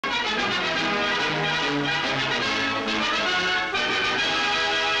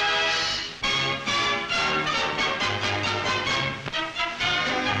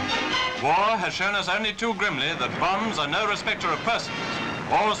War has shown us only too grimly that bombs are no respecter of persons.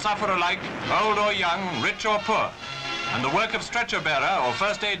 All suffer alike, old or young, rich or poor. And the work of stretcher bearer or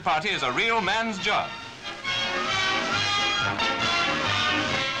first aid party is a real man's job.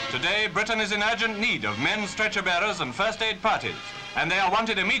 Today, Britain is in urgent need of men stretcher bearers and first aid parties, and they are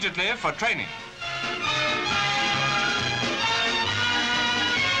wanted immediately for training.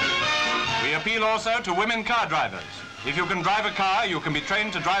 We appeal also to women car drivers. If you can drive a car, you can be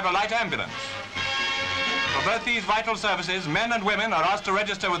trained to drive a light ambulance. For both these vital services, men and women are asked to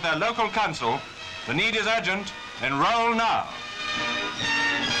register with their local council. The need is urgent. Enroll now.